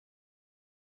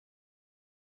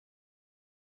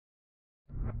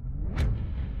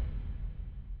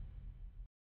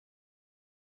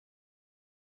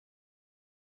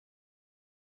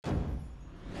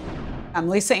I'm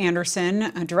Lisa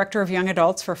Anderson, Director of Young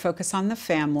Adults for Focus on the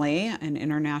Family, an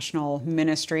international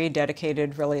ministry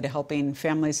dedicated really to helping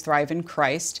families thrive in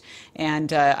Christ.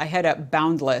 And I head up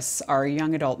Boundless, our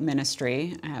young adult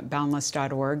ministry at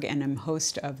boundless.org, and I'm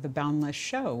host of The Boundless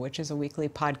Show, which is a weekly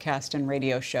podcast and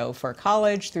radio show for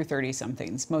college through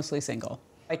 30-somethings, mostly single.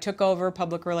 I took over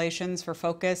public relations for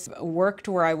Focus, worked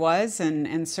where I was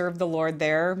and served the Lord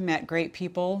there, met great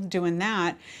people doing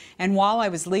that. And while I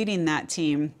was leading that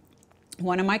team,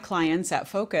 one of my clients at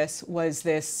Focus was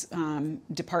this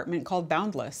department called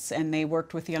Boundless, and they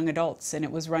worked with young adults, and it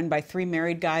was run by 3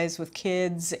 married guys with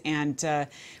kids. And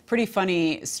pretty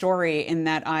funny story in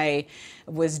that I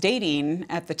was dating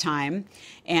at the time,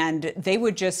 and they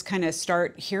would just kind of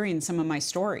start hearing some of my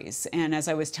stories. And as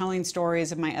I was telling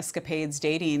stories of my escapades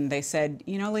dating, they said,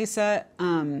 you know, Lisa,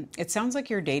 it sounds like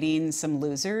you're dating some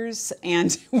losers,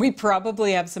 and we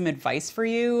probably have some advice for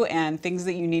you and things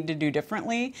that you need to do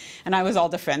differently. And I was all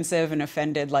defensive and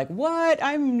offended, like, what?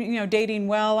 I'm, dating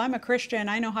well. I'm a Christian.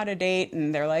 I know how to date.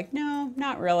 And they're like, no,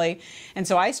 not really. And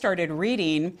so I started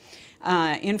reading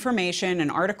information and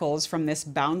articles from this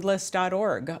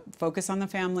boundless.org, Focus on the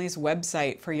Family's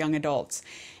website for young adults.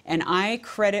 And I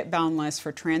credit Boundless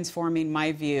for transforming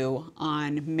my view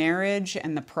on marriage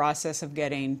and the process of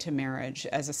getting to marriage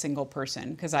as a single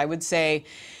person. Because I would say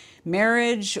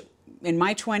marriage in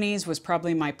my 20s was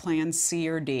probably my plan C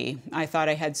or D. I thought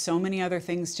I had so many other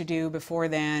things to do before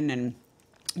then, and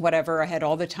whatever, I had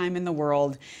all the time in the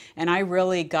world. And I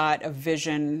really got a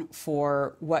vision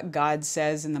for what God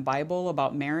says in the Bible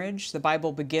about marriage. The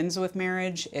Bible begins with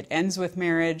marriage, it ends with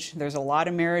marriage. There's a lot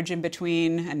of marriage in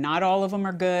between, and not all of them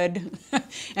are good.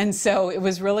 And so it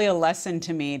was really a lesson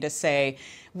to me to say,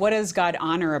 what does God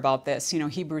honor about this?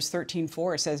 Hebrews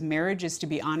 13:4 says marriage is to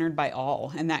be honored by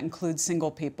all, and that includes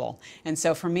single people. And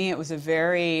so for me, it was a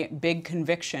very big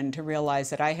conviction to realize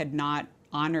that I had not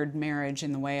honored marriage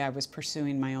in the way I was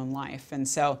pursuing my own life. And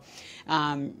so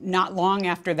not long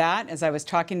after that, as I was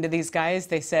talking to these guys,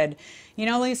 they said,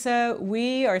 Lisa,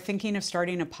 we are thinking of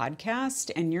starting a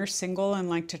podcast, and you're single and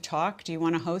like to talk. Do you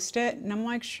want to host it? And I'm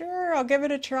like, sure, I'll give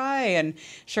it a try. And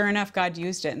sure enough, God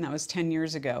used it, and that was 10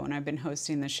 years ago, and I've been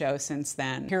hosting the show since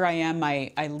then. Here I am,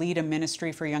 I lead a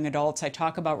ministry for young adults. I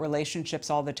talk about relationships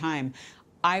all the time.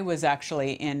 I was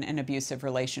actually in an abusive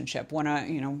relationship when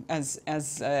as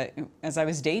I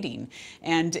was dating,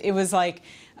 and it was like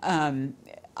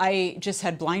I just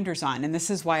had blinders on. And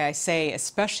this is why I say,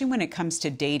 especially when it comes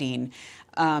to dating,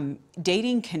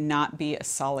 dating cannot be a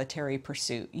solitary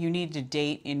pursuit. You need to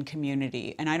date in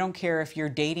community. And I don't care if you're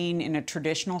dating in a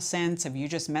traditional sense, if you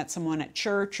just met someone at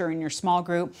church or in your small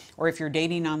group, or if you're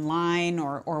dating online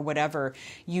or whatever,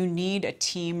 you need a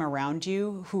team around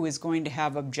you who is going to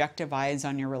have objective eyes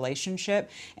on your relationship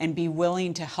and be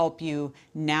willing to help you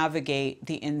navigate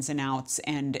the ins and outs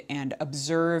and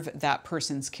observe that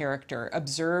person's character,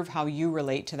 observe how you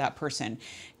relate to that person.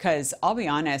 Because I'll be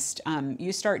honest,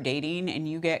 you start dating and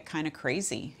you get kind of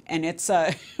crazy, and it's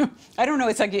I don't know,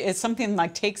 it's something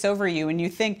like takes over you, and you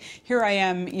think, here I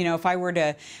am, if I were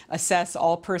to assess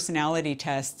all personality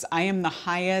tests, I am the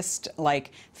highest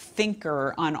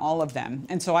thinker on all of them.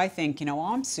 And so I think,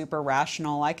 I'm super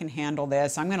rational, I can handle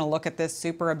this, I'm going to look at this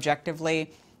super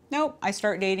objectively. Nope, I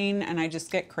start dating and I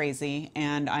just get crazy,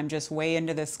 and I'm just way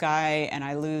into this guy, and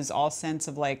I lose all sense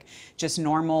of just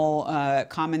normal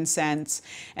common sense.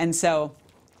 And so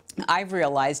I've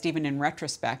realized, even in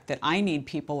retrospect, that I need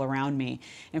people around me.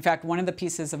 In fact, one of the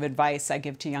pieces of advice I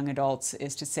give to young adults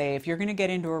is to say, if you're going to get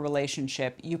into a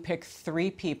relationship, you pick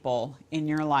 3 people in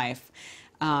your life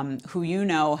who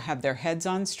have their heads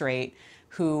on straight,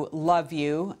 who love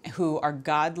you, who are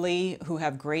godly, who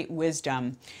have great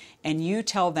wisdom, and you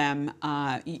tell them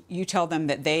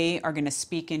that they are going to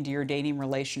speak into your dating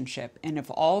relationship. And if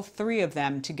all 3 of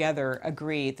them together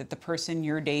agree that the person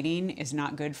you're dating is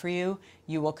not good for you,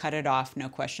 you will cut it off, no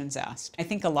questions asked. I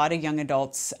think a lot of young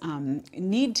adults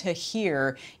need to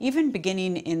hear, even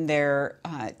beginning in their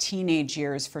teenage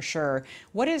years for sure,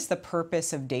 what is the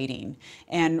purpose of dating?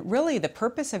 And really the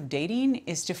purpose of dating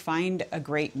is to find a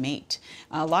great mate.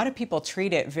 A lot of people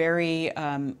treat it very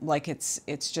like it's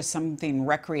just something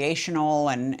recreational,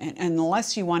 and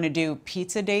unless you want to do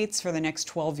pizza dates for the next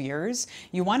 12 years,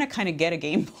 you want to kind of get a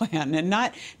game plan, and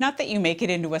not that you make it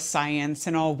into a science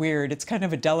and all weird. It's kind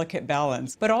of a delicate balance.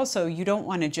 But also, you don't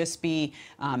want to just be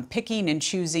picking and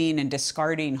choosing and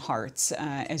discarding hearts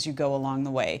as you go along the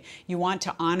way. You want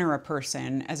to honor a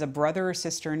person as a brother or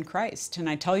sister in Christ. And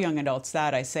I tell young adults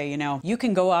that. I say, you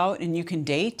can go out and you can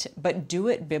date, but do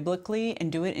it biblically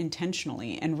and do it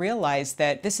intentionally, and realize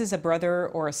that this is a brother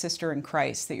or a sister in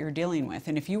Christ that you're dealing with.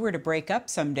 And if you were to break up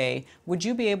someday, would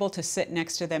you be able to sit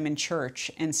next to them in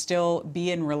church and still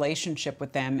be in relationship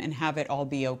with them and have it all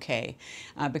be okay?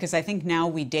 Because I think now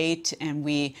we date and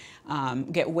we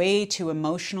get way too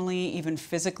emotionally, even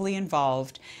physically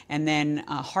involved, and then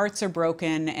hearts are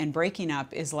broken, and breaking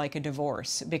up is like a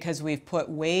divorce because we've put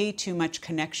way too much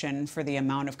connection for the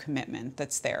amount of commitment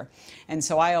that's there. And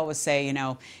so I always say,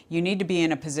 you need to be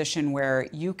in a position where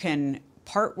you can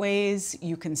part ways.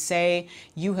 You can say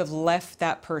you have left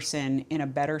that person in a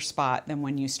better spot than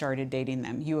when you started dating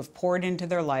them. You have poured into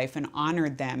their life and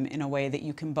honored them in a way that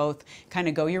you can both kind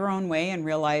of go your own way and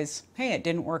realize, hey, it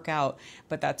didn't work out,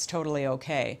 but that's totally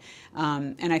okay.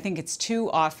 And I think it's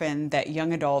too often that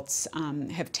young adults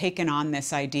have taken on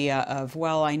this idea of,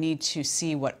 well, I need to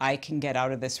see what I can get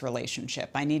out of this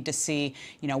relationship. I need to see,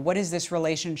 what is this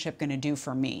relationship going to do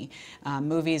for me?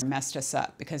 Movies messed us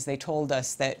up because they told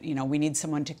us that, we need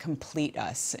someone to complete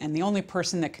us. And the only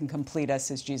person that can complete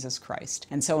us is Jesus Christ.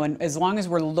 And so as long as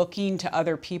we're looking to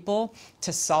other people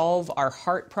to solve our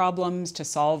heart problems, to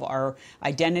solve our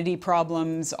identity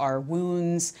problems, our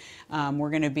wounds,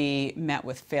 we're going to be met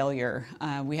with failure.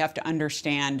 We have to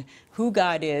understand who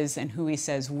God is and who He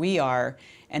says we are,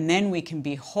 and then we can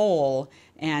be whole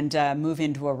and move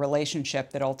into a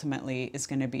relationship that ultimately is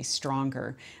going to be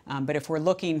stronger. But if we're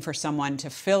looking for someone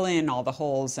to fill in all the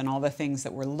holes and all the things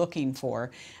that we're looking for,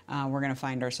 we're going to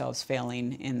find ourselves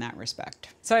failing in that respect.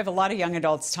 So I have a lot of young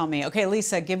adults tell me, okay,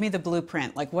 Lisa, give me the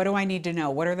blueprint. Like, what do I need to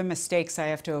know? What are the mistakes I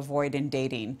have to avoid in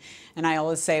dating? And I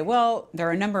always say, well, there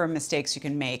are a number of mistakes you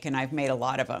can make, and I've made a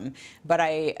lot of them. But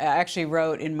I actually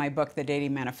wrote in my book, The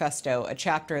Dating Manifesto, a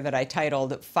chapter that I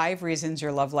titled 5 Reasons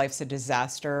Your Love Life's a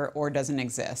Disaster or Doesn't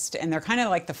Exist. And they're kind of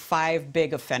like the 5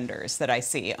 big offenders that I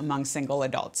see among single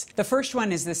adults. The first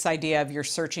one is this idea of you're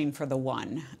searching for the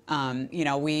one.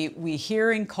 We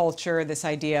hear in culture this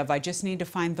idea of I just need to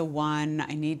find the one,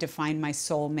 I need to find my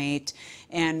soulmate.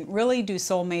 And really, do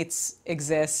soulmates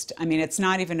exist? I mean, it's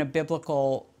not even a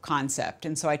biblical concept.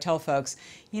 And so I tell folks,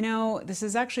 this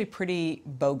is actually pretty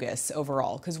bogus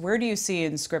overall, because where do you see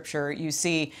in Scripture? You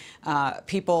see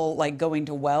people like going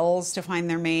to wells to find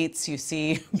their mates. You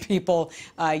see people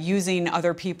using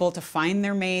other people to find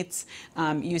their mates.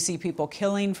 You see people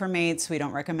killing for mates. We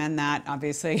don't recommend that,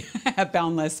 obviously, at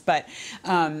Boundless, but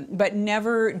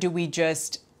never do we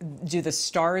just do the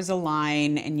stars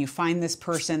align and you find this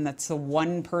person that's the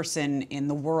one person in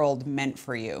the world meant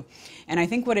for you. And I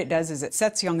think what it does is it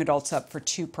sets young adults up for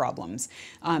 2 problems.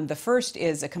 The first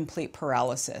is a complete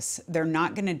paralysis. They're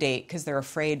not going to date because they're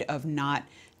afraid of not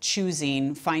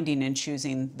finding and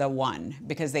choosing the one,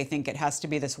 because they think it has to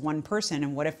be this one person.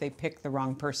 And what if they pick the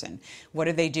wrong person? What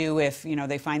do they do if,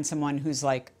 they find someone who's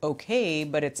like, okay,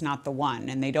 but it's not the one,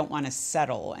 and they don't want to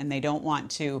settle, and they don't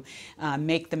want to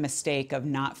make the mistake of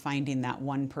not finding that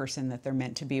one person that they're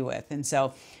meant to be with. And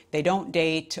so they don't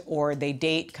date, or they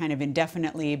date kind of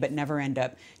indefinitely, but never end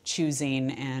up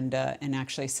choosing and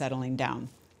actually settling down.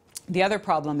 The other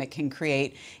problem it can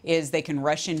create is they can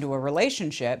rush into a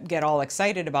relationship, get all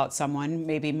excited about someone,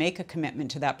 maybe make a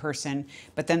commitment to that person,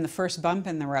 but then the first bump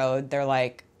in the road, they're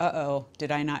like, uh-oh,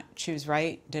 did I not choose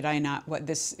right? Did I not,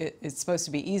 it's supposed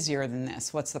to be easier than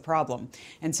this. What's the problem?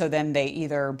 And so then they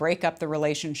either break up the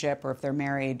relationship, or if they're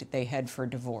married, they head for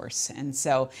divorce. And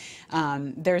so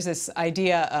there's this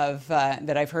idea of,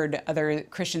 that I've heard other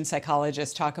Christian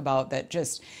psychologists talk about, that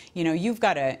just, you've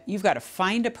got to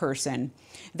find a person.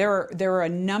 There are a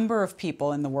number of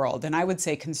people in the world, and I would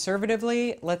say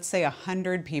conservatively, let's say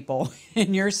 100 people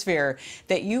in your sphere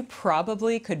that you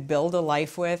probably could build a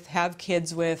life with, have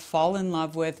kids with, fall in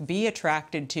love with, be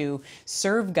attracted to,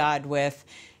 serve God with.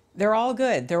 They're all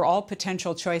good. They're all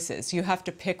potential choices. You have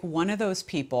to pick one of those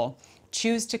people,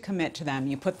 choose to commit to them.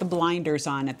 You put the blinders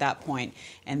on at that point,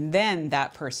 and then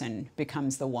that person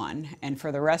becomes the one. And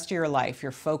for the rest of your life,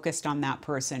 you're focused on that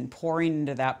person, pouring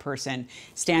into that person,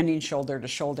 standing shoulder to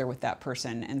shoulder with that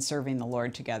person, and serving the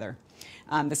Lord together.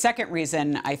 The second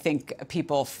reason I think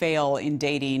people fail in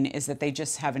dating is that they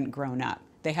just haven't grown up.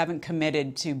 They haven't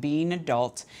committed to being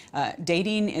adult.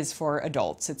 Dating is for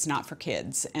adults. It's not for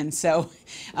kids. And so,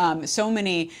 so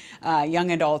many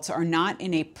young adults are not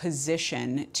in a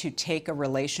position to take a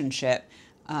relationship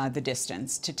the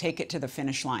distance, to take it to the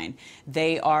finish line.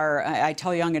 I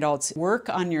tell young adults, work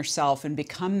on yourself and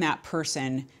become that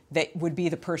person that would be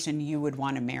the person you would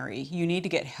want to marry. You need to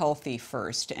get healthy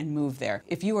first and move there.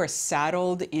 If you are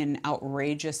saddled in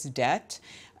outrageous debt,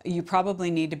 you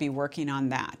probably need to be working on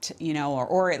that,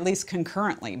 or at least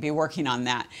concurrently be working on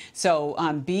that. So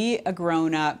be a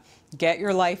grown-up, get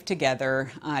your life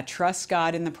together, trust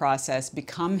God in the process,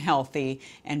 become healthy,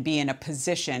 and be in a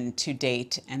position to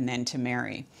date and then to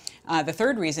marry. The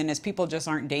third reason is people just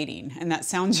aren't dating. And that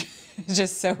sounds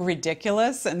just so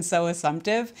ridiculous and so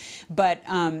assumptive. But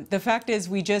the fact is,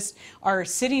 we just are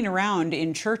sitting around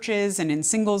in churches and in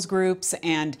singles groups,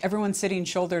 and everyone's sitting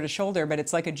shoulder to shoulder, but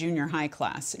it's like a junior high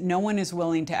class. No one is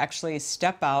willing to actually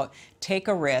step out, take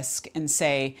a risk, and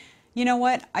say, you know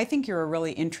what, I think you're a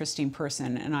really interesting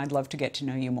person and I'd love to get to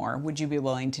know you more. Would you be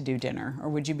willing to do dinner, or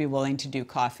would you be willing to do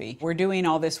coffee? We're doing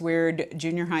all this weird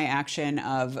junior high action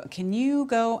of, can you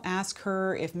go ask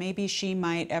her if maybe she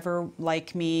might ever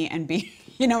like me and be,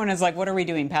 and it's like, what are we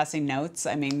doing, passing notes?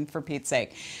 I mean, for Pete's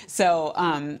sake.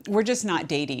 So we're just not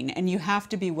dating, and you have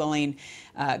to be willing,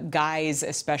 guys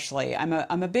especially.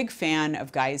 I'm a big fan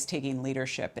of guys taking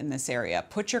leadership in this area.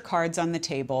 Put your cards on the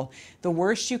table. The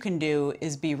worst you can do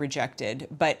is be rejected,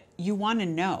 but you want to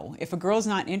know. If a girl's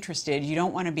not interested, you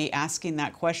don't want to be asking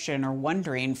that question or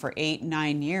wondering for 8,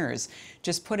 9 years.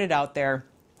 Just put it out there.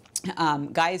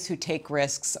 Guys who take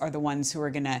risks are the ones who are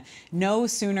going to know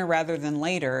sooner rather than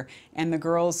later, and the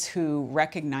girls who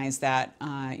recognize that,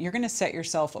 you're going to set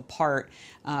yourself apart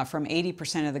from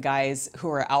 80% of the guys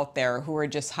who are out there who are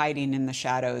just hiding in the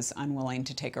shadows, unwilling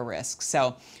to take a risk.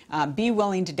 So be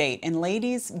willing to date. And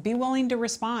ladies, be willing to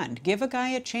respond. Give a guy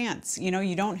a chance.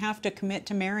 You don't have to commit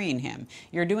to marrying him.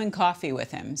 You're doing coffee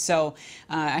with him. So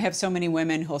I have so many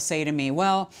women who'll say to me,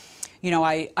 well,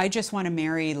 I just want to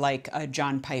marry like a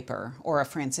John Piper or a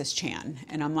Francis Chan.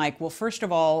 And I'm like, well, first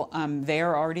of all, they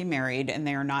are already married and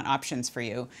they are not options for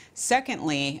you.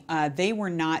 Secondly, they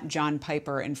were not John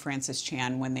Piper and Francis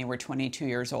Chan when they were 22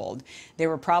 years old. They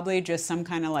were probably just some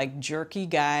kind of like jerky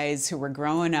guys who were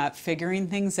growing up, figuring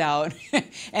things out,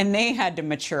 and they had to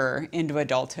mature into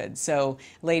adulthood. So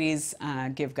ladies,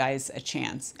 give guys a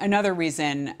chance. Another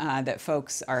reason that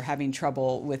folks are having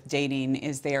trouble with dating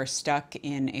is they are stuck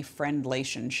in a friend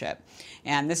relationship.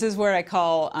 And this is where I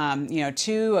call,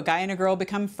 a guy and a girl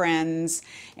become friends,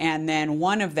 and then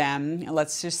one of them,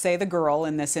 let's just say the girl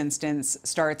in this instance,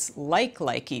 starts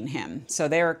liking him. So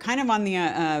they're kind of on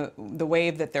the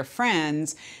wave that they're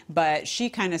friends, but she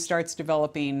kind of starts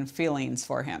developing feelings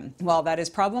for him. Well, that is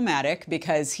problematic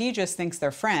because he just thinks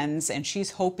they're friends and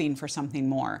she's hoping for something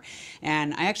more.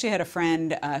 And I actually had a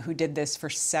friend who did this for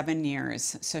 7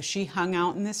 years. So she hung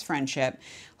out in this friendship,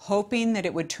 hoping that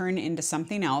it would turn into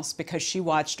something else because she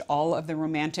watched all of the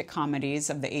romantic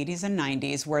comedies of the 80s and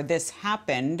 90s where this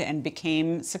happened and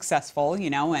became successful,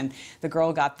 and the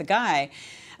girl got the guy.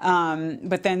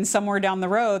 But then somewhere down the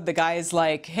road, the guy is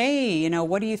like, hey,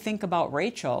 what do you think about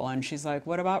Rachel? And she's like,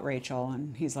 what about Rachel?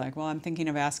 And he's like, well, I'm thinking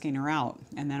of asking her out.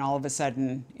 And then all of a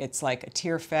sudden, it's like a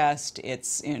tear fest.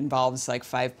 It involves like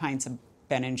 5 pints of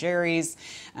Ben and Jerry's,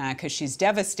 because she's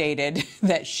devastated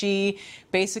that she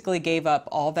basically gave up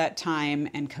all that time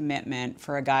and commitment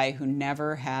for a guy who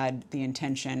never had the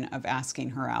intention of asking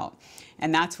her out.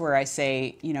 And that's where I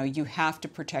say, you have to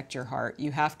protect your heart.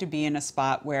 You have to be in a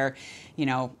spot where,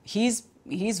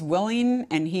 he's willing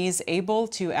and he's able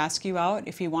to ask you out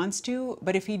if he wants to,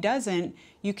 but if he doesn't,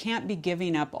 you can't be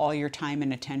giving up all your time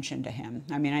and attention to him.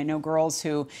 I mean, I know girls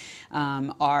who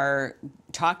are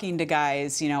talking to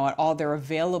guys, they're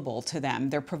available to them.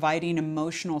 They're providing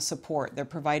emotional support. They're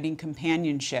providing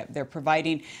companionship. They're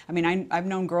providing, I've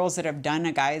known girls that have done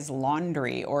a guy's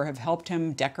laundry or have helped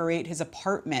him decorate his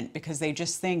apartment because they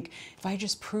just think, if I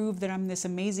just prove that I'm this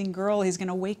amazing girl, he's going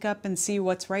to wake up and see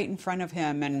what's right in front of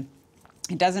him. And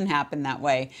it doesn't happen that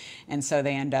way, and so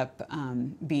they end up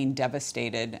being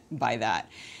devastated by that.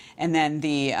 And then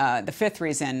the fifth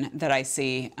reason that I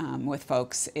see with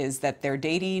folks is that their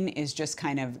dating is just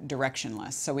kind of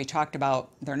directionless. So we talked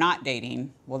about they're not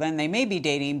dating. Well, then they may be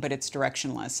dating, but it's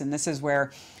directionless. And this is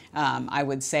where I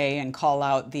would say and call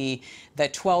out the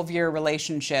 12-year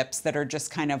relationships that are just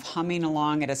kind of humming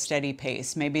along at a steady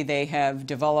pace. Maybe they have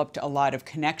developed a lot of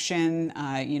connection.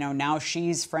 Now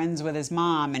she's friends with his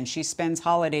mom and she spends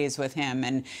holidays with him,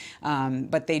 and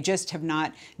but they just have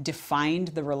not defined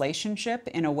the relationship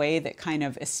in a way that kind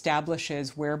of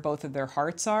establishes where both of their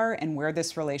hearts are and where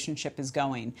this relationship is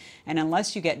going. And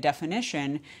unless you get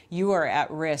definition, you are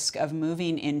at risk of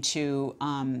moving into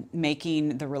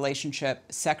making the relationship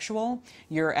sexual heterosexual,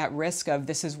 you're at risk of,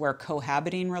 this is where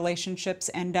cohabiting relationships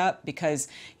end up, because,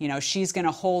 you know, she's going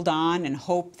to hold on and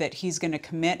hope that he's going to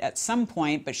commit at some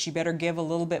point, but she better give a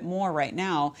little bit more right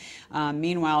now.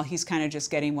 Meanwhile, he's kind of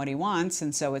just getting what he wants,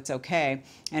 and so it's okay.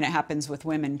 And it happens with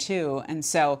women too. And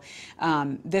so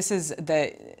this is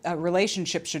a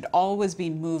relationship should always be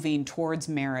moving towards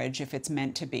marriage if it's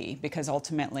meant to be, because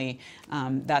ultimately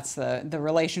that's the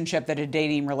relationship that a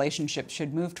dating relationship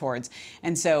should move towards.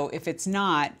 And so if it's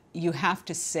not, you have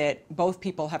to sit, both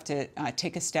people have to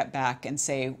take a step back and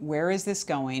say, where is this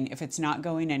going? If it's not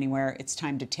going anywhere, it's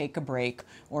time to take a break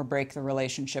or break the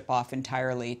relationship off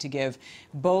entirely, to give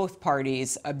both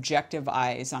parties objective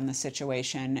eyes on the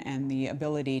situation and the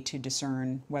ability to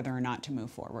discern whether or not to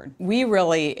move forward. We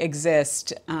really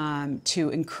exist to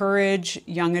encourage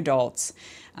young adults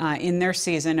in their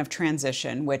season of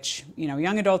transition, which, you know,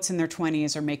 young adults in their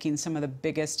 20s are making some of the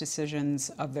biggest decisions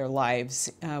of their lives,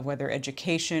 whether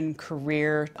education,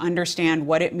 career, understand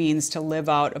what it means to live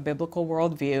out a biblical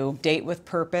worldview, date with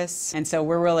purpose. And so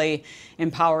we're really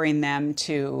empowering them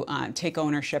to take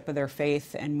ownership of their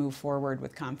faith and move forward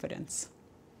with confidence.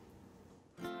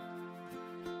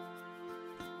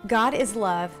 God is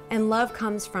love, and love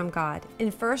comes from God.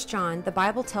 In 1 John, the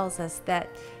Bible tells us that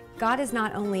God is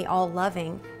not only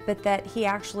all-loving, but that He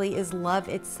actually is love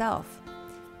itself.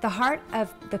 The heart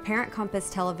of the Parent Compass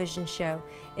television show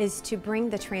is to bring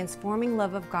the transforming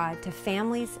love of God to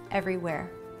families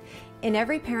everywhere. In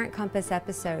every Parent Compass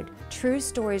episode, true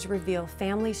stories reveal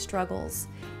family struggles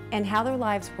and how their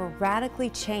lives were radically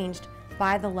changed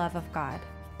by the love of God.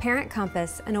 Parent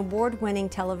Compass, an award-winning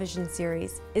television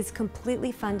series, is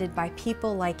completely funded by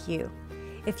people like you.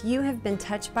 If you have been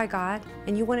touched by God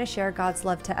and you want to share God's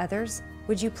love to others,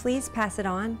 would you please pass it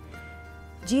on?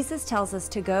 Jesus tells us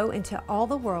to go into all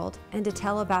the world and to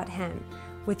tell about Him.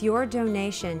 With your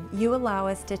donation, you allow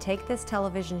us to take this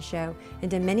television show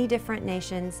into many different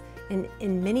nations and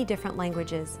in many different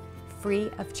languages,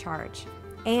 free of charge.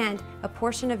 And a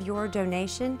portion of your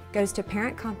donation goes to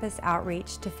Parent Compass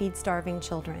Outreach to feed starving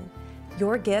children.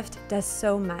 Your gift does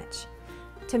so much.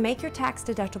 To make your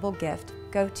tax-deductible gift,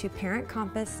 go to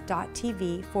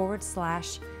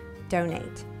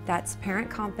parentcompass.tv/donate. That's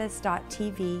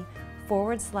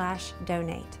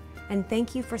parentcompass.tv/donate. And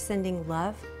thank you for sending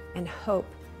love and hope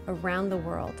around the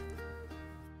world.